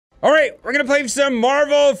All right, we're gonna play some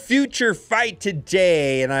Marvel Future Fight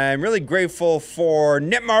today, and I'm really grateful for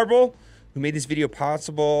Netmarble, who made this video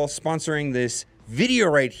possible, sponsoring this video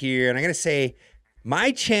right here. And I gotta say,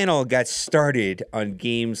 my channel got started on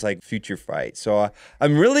games like Future Fight, so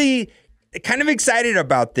I'm really kind of excited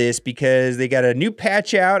about this because they got a new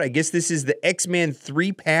patch out. I guess this is the X-Men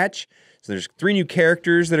 3 patch. So there's 3 new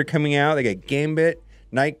characters that are coming out. They got Gambit,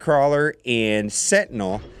 Nightcrawler, and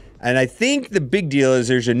Sentinel. And I think the big deal is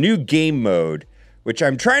there's a new game mode, which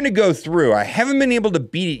I'm trying to go through. I haven't been able to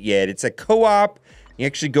beat it yet. It's a co-op. You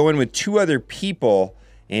actually go in with 2 other people,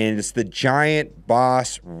 and it's the Giant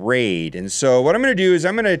Boss Raid. And so what I'm going to do is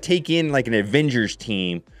I'm going to take in like an Avengers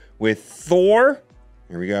team with Thor.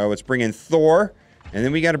 Here we go. Let's bring in Thor. And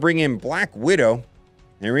then we got to bring in Black Widow.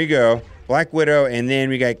 There we go. Black Widow. And then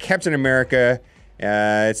we got Captain America.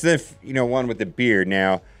 It's the, one with the beard.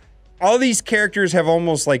 Now, all these characters have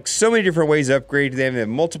almost like so many different ways to upgrade them. They have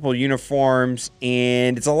multiple uniforms,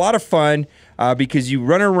 and it's a lot of fun because you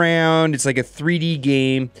run around. It's like a 3D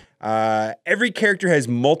game. Every character has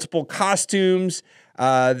multiple costumes.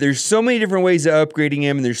 There's so many different ways of upgrading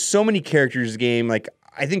them, and there's so many characters in the game, like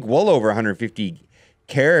I think well over 150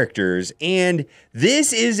 characters. And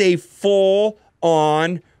this is a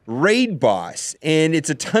full-on raid boss, and it's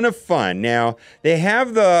a ton of fun. Now, they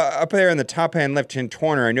have the, up there in the top hand left-hand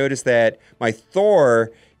corner, I noticed that my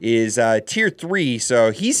Thor is tier 3,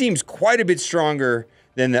 so he seems quite a bit stronger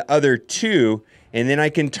than the other 2, and then I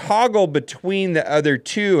can toggle between the other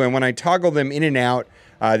 2, and when I toggle them in and out,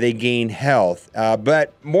 they gain health.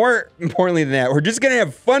 But more importantly than that, we're just going to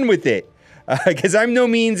have fun with it, because I'm no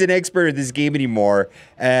means an expert at this game anymore,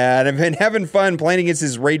 and I've been having fun playing against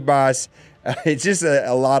this raid boss. It's just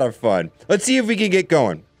a lot of fun. Let's see if we can get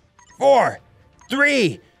going. 4,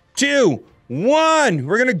 3, 2, 1.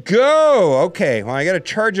 We're gonna go. Okay, well, I gotta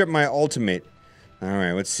charge up my ultimate. All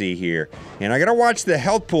right, let's see here. And I gotta watch the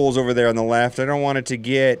health pools over there on the left. I don't want it to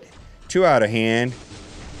get too out of hand.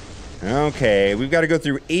 Okay, we've got to go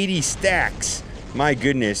through 80 stacks. My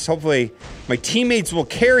goodness. Hopefully, my teammates will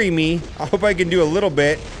carry me. I hope I can do a little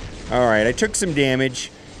bit. All right, I took some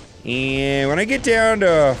damage. And when I get down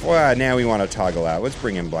to, well, now we want to toggle out. Let's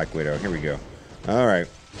bring in Black Widow. Here we go. All right.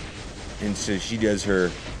 And so she does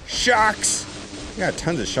her shocks. Got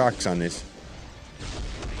tons of shocks on this.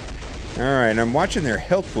 All right, and I'm watching their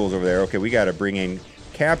health pools over there. Okay, we got to bring in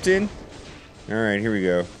Captain. All right, here we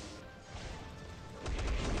go.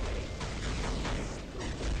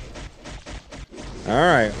 All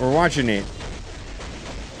right, we're watching it.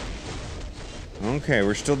 Okay,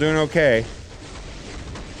 we're still doing okay.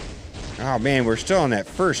 Oh man, we're still on that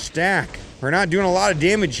first stack. We're not doing a lot of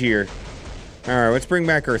damage here. Alright, let's bring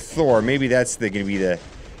back our Thor. Maybe that's going to be the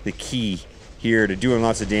key here to doing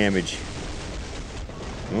lots of damage.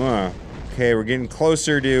 Okay, we're getting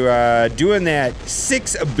closer to doing that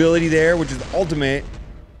 6 ability there, which is the ultimate.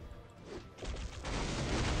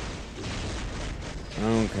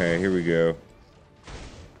 Okay, here we go.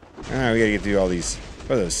 Alright, we gotta get through all these.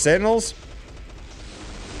 What are those, Sentinels?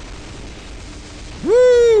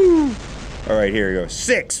 Woo! Alright, here we go.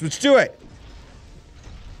 6. Let's do it.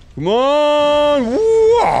 Come on.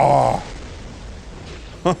 Woo!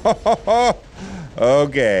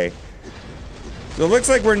 Okay. So it looks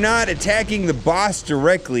like we're not attacking the boss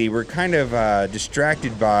directly. We're kind of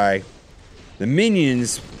distracted by the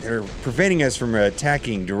minions that are preventing us from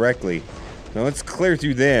attacking directly. So let's clear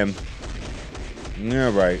through them.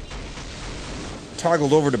 Alright.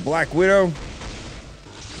 Toggled over to Black Widow.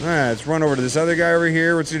 Alright, let's run over to this other guy over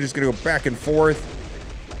here. We're just gonna go back and forth.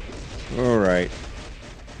 Alright.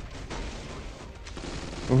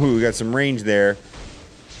 Ooh, we got some range there.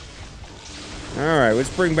 Alright, let's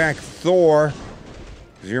bring back Thor.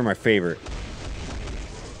 Because you're my favorite.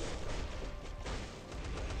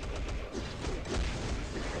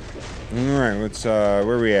 Alright, let's, where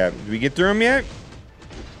are we at? Did we get through him yet?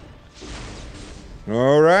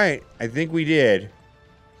 Alright, I think we did.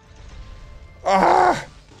 Ah!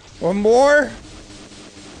 One more?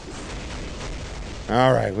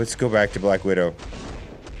 Alright, let's go back to Black Widow.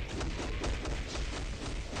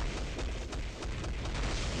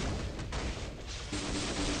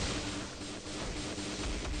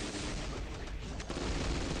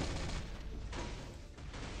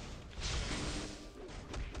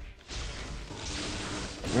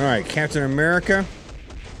 Alright, Captain America.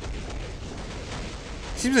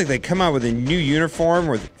 Seems like they come out with a new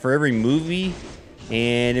uniform for every movie,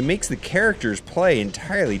 and it makes the characters play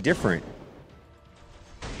entirely different.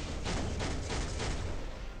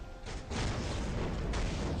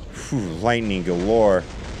 Whew, lightning galore.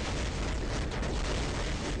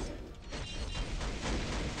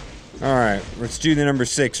 Alright, let's do the number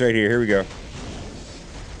 6 right here. Here we go.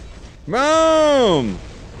 Boom!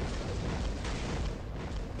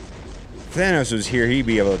 If Thanos was here, he'd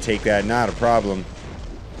be able to take that. Not a problem.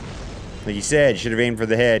 Like you said, should have aimed for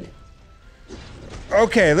the head.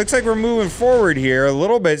 Okay, looks like we're moving forward here a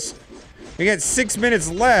little bit. We got 6 minutes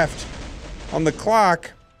left on the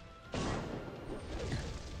clock.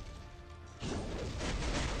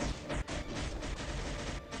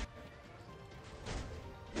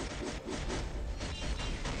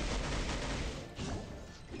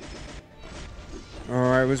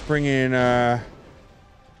 Alright, let's bring in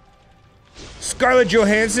Scarlett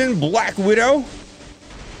Johansson, Black Widow.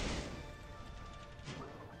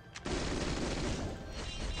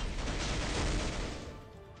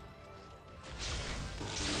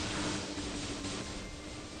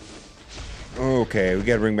 Okay, we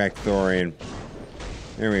gotta bring back Thor in.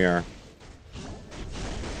 There we are.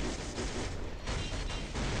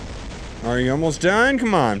 Are you almost done?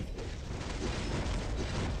 Come on.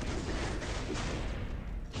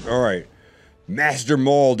 Alright. Master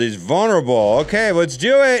Mold is vulnerable. Okay, let's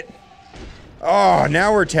do it. Oh,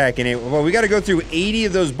 now we're attacking it. Well, we gotta go through 80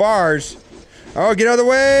 of those bars. Oh, get out of the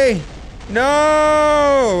way.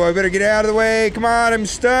 No! I better get out of the way. Come on, I'm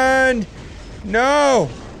stunned. No!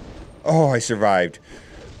 Oh, I survived.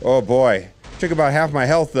 Oh boy. Took about half my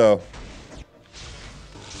health though.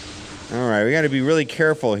 Alright, we gotta be really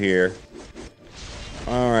careful here.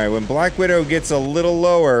 Alright, when Black Widow gets a little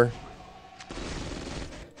lower.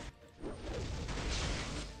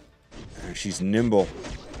 She's nimble.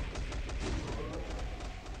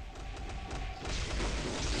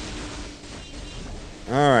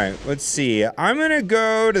 Alright, let's see. I'm gonna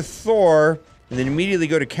go to Thor and then immediately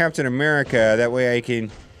go to Captain America. That way I can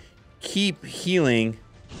keep healing.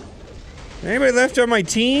 Anybody left on my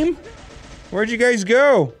team? Where'd you guys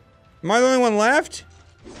go? Am I the only one left?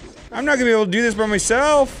 I'm not gonna be able to do this by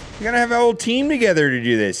myself. I gotta have a whole team together to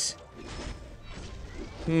do this.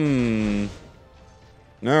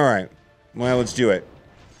 Alright. Well, let's do it.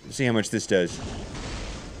 Let's see how much this does.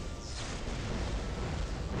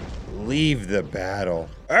 Leave the battle.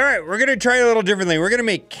 Alright, we're gonna try it a little differently. We're gonna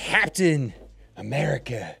make Captain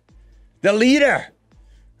America the leader.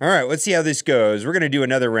 Alright, let's see how this goes. We're gonna do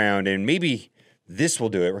another round, and maybe this will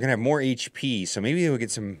do it. We're gonna have more HP, so maybe we'll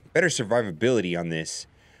get some better survivability on this.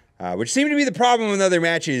 Which seemed to be the problem with other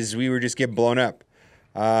matches. We were just getting blown up.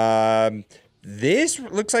 This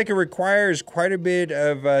looks like it requires quite a bit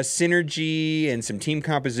of synergy and some team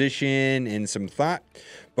composition and some thought.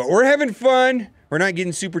 But we're having fun. We're not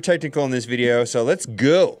getting super technical in this video, so let's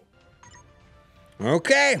go.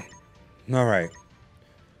 Okay. Alright.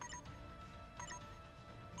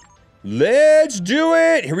 Let's do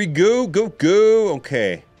it! Here we go, go.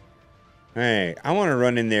 Okay. Alright, I want to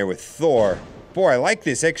run in there with Thor. Boy, I like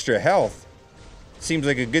this extra health. Seems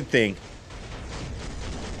like a good thing.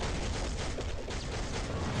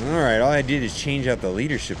 Alright, all I did is change out the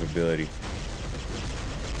leadership ability.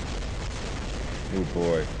 Oh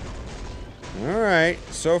boy. Alright,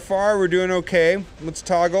 so far we're doing okay. Let's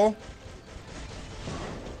toggle.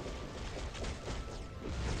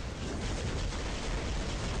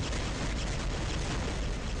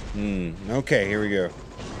 Okay, here we go.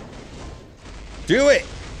 Do it!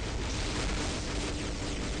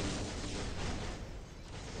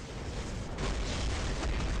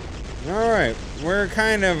 Alright, we're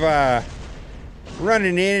kind of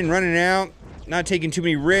running in and running out, not taking too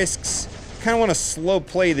many risks. Kind of want to slow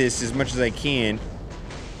play this as much as I can.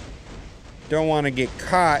 Don't want to get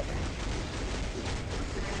caught.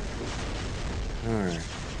 Alright.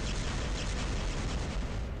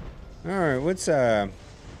 Alright, what's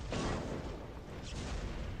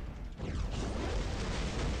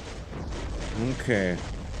okay.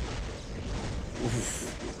 Oof.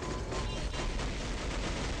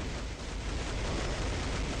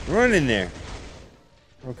 Run in there.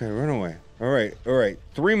 Okay, run away. Alright, alright.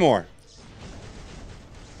 3 more.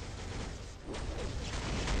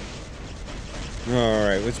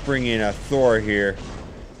 Alright, let's bring in Thor here.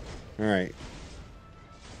 Alright.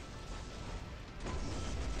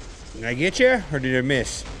 Did I get you? Or did I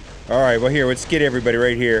miss? Alright, well here, let's get everybody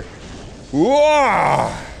right here.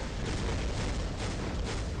 Whoa!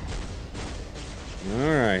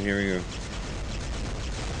 Alright, here we go.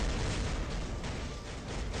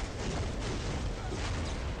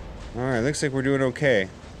 Alright, looks like we're doing okay.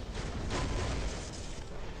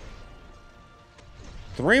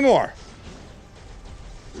 3 more!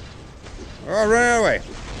 Oh, run out of the way.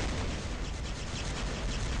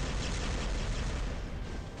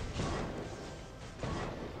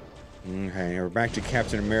 Okay, we're back to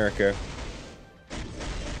Captain America.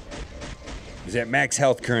 He's at max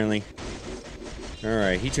health currently.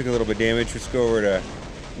 Alright, he took a little bit of damage. Let's go over to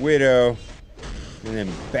Widow. And then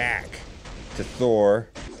back to Thor.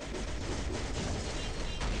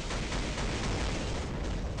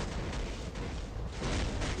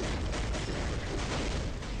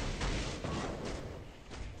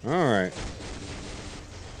 Alright.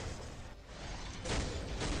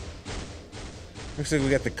 Looks like we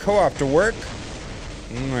got the co-op to work.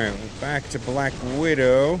 Alright, we're back to Black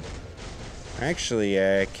Widow. Actually,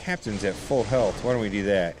 Captain's at full health. Why don't we do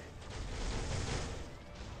that?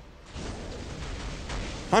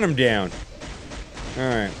 Hunt him down.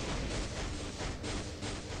 Alright.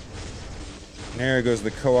 There goes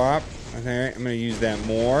the co-op. Alright, I'm gonna use that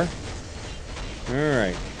more.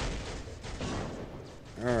 Alright.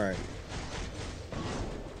 Alright.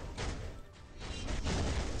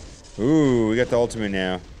 Ooh, we got the ultimate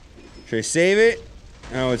now. Should I save it?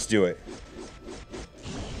 Oh, let's do it.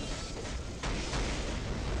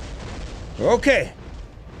 Okay.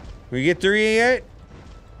 We get 3 yet?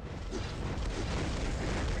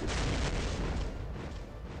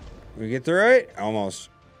 We get through it? Almost.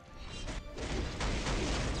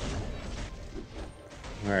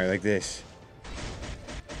 Alright, like this.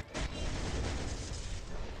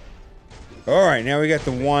 Alright, now we got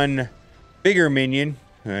the one bigger minion.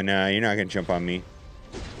 Nah, you're not gonna jump on me.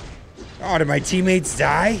 Oh, did my teammates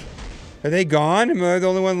die? Are they gone? Am I the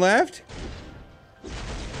only one left?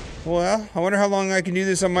 Well, I wonder how long I can do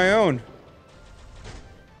this on my own.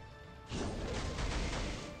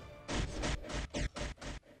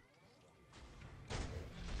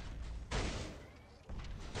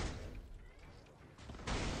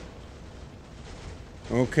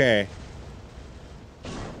 Okay.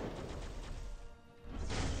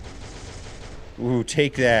 Ooh,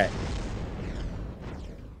 take that.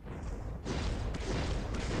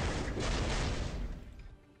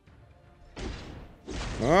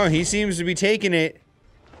 Oh, he seems to be taking it.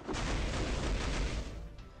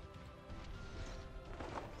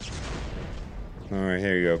 Alright,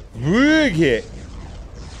 here you go. Big hit.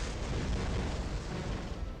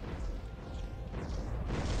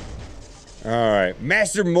 Alright,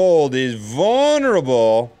 Master Mold is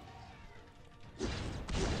vulnerable.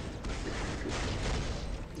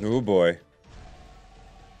 Oh boy.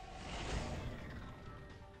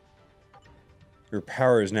 Your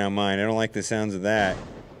power is now mine. I don't like the sounds of that.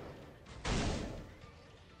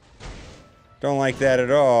 Don't like that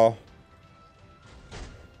at all.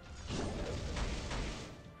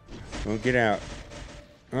 Well, get out.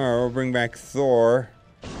 Alright, we'll bring back Thor.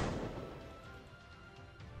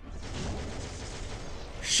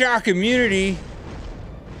 Shock immunity!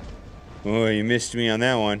 Oh, you missed me on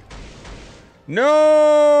that one. No!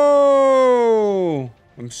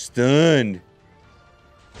 I'm stunned.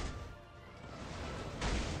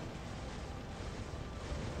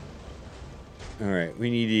 Alright, we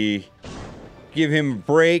need to give him a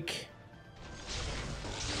break.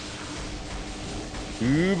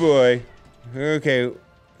 Ooh boy. Okay,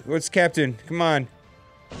 what's Captain? Come on.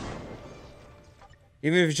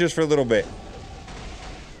 Even if it's just for a little bit.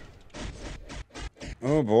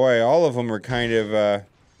 Oh boy, all of them are kind of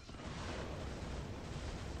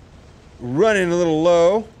running a little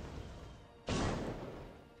low.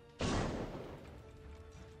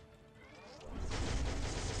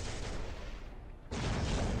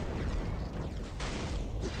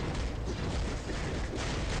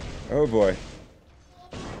 Oh boy.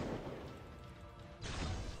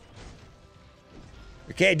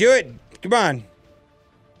 Okay, do it. Come on.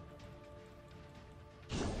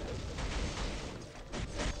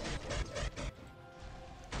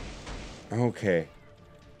 Okay.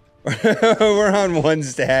 We're on 1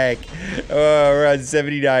 stack. Oh, we're on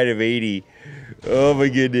 79 of 80. Oh my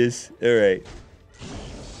goodness. All right.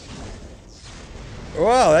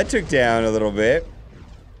 Well, that took down a little bit.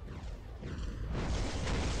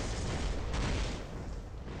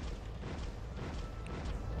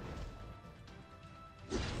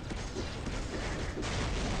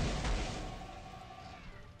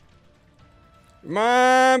 Come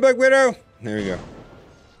on, Black Widow. There we go.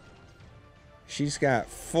 She's got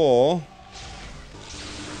full.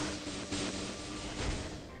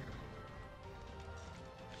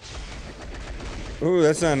 Ooh,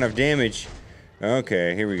 that's not enough damage.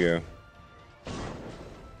 Okay, here we go.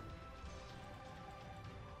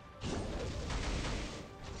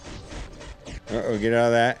 Uh-oh, get out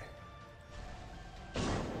of that.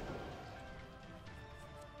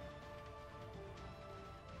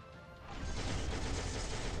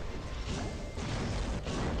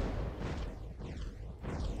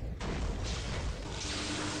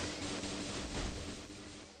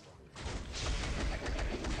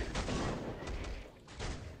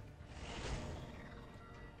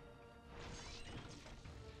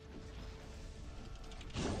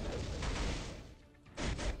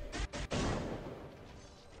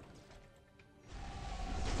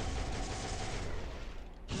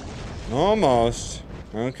 Almost.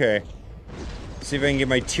 Okay. See if I can get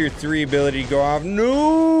my tier 3 ability to go off.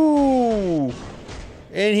 No!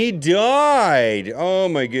 And he died. Oh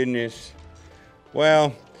my goodness.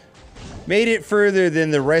 Well, made it further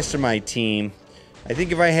than the rest of my team. I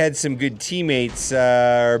think if I had some good teammates,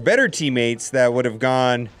 or better teammates, that would have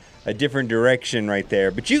gone a different direction right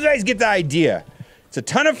there. But you guys get the idea. It's a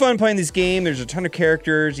ton of fun playing this game. There's a ton of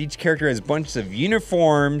characters. Each character has bunches of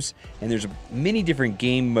uniforms, and there's many different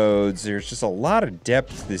game modes. There's just a lot of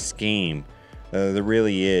depth to this game. There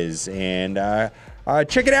really is. And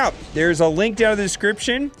check it out. There's a link down in the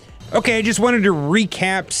description. Okay, I just wanted to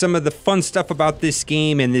recap some of the fun stuff about this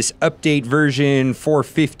game and this update version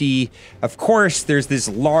 450. Of course, there's this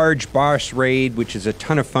large boss raid, which is a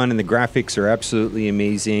ton of fun, and the graphics are absolutely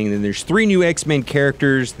amazing. And then there's 3 new X-Men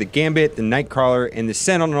characters, the Gambit, the Nightcrawler, and the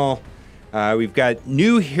Sentinel. We've got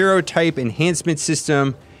new hero type enhancement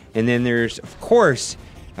system. And then there's, of course,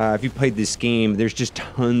 if you played this game, there's just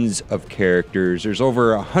tons of characters. There's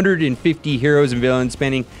over 150 heroes and villains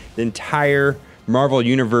spanning the entire Marvel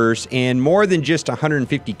Universe, and more than just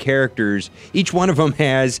 150 characters. Each one of them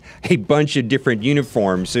has a bunch of different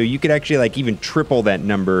uniforms, so you could actually like even triple that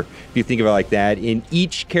number if you think of it like that. And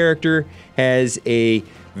each character has a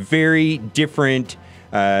very different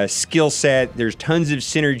skill set. There's tons of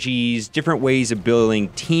synergies, different ways of building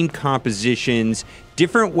team compositions,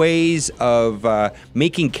 different ways of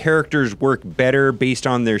making characters work better based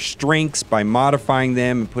on their strengths by modifying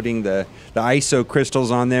them and putting the ISO crystals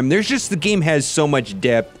on them. There's just, the game has so much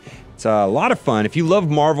depth. It's a lot of fun. If you love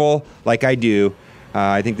Marvel like I do,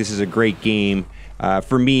 I think this is a great game.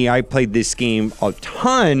 For me, I played this game a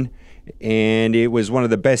ton, and it was one of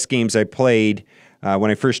the best games I played when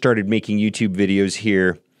I first started making YouTube videos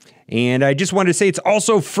here. And I just wanted to say it's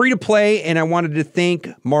also free to play, and I wanted to thank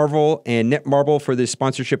Marvel and Netmarble for this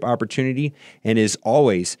sponsorship opportunity. And as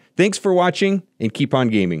always, thanks for watching, and keep on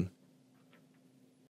gaming.